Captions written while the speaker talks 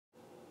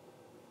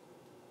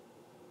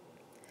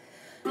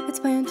It's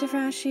plantar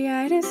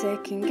fasciitis,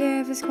 it can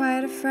give us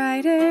quite a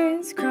fright.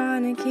 It's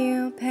chronic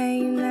heel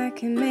pain that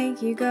can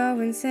make you go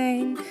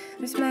insane.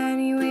 There's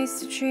many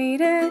ways to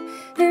treat it,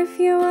 if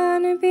you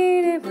wanna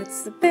beat it.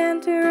 What's the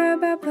banter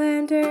about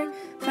plantar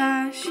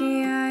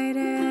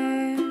fasciitis?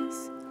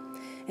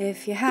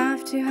 If you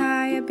have too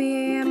high a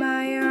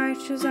BMI, your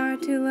arches are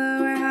too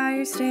low, or how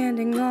you're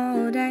standing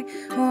all day,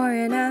 or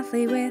an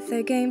athlete with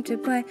a game to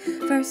play.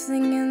 First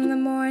thing in the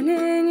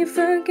morning, your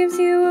foot gives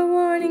you a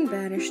warning.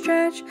 Better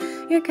stretch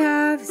your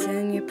calves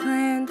and your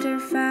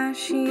plantar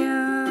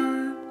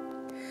fascia.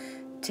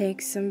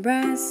 Take some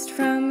rest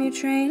from your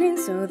training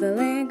so the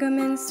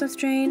ligaments stop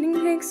straining.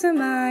 Take some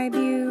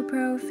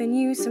ibuprofen,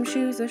 use some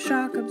shoes with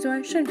shock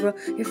absorption. Roll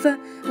your foot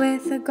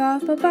with a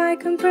golf ball by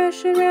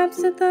compression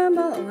wraps at the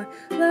mall, or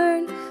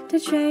learn to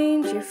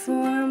change your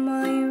form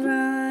while you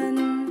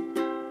run.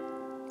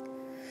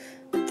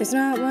 There's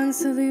not one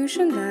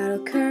solution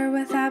that'll cure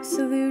with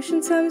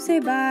absolution. Some say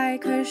buy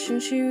cushion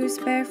shoes,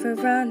 barefoot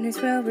runners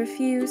will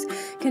refuse.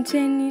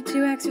 Continue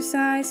to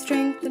exercise,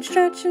 strengthen,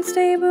 stretch, and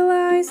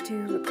stabilize to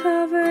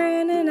recover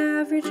in an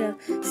average of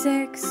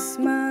 6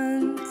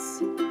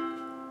 months.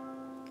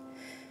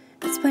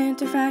 It's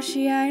plantar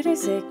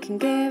fasciitis, it can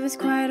give us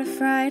quite a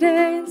fright.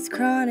 It's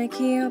chronic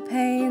heel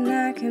pain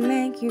that can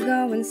make you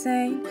go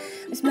insane.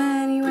 There's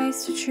many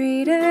ways to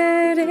treat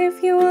it,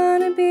 if you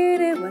wanna beat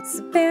it. What's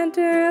the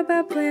banter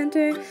about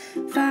plantar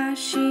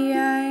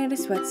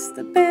fasciitis? What's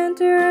the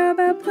banter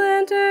about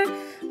plantar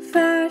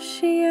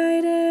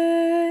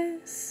fasciitis?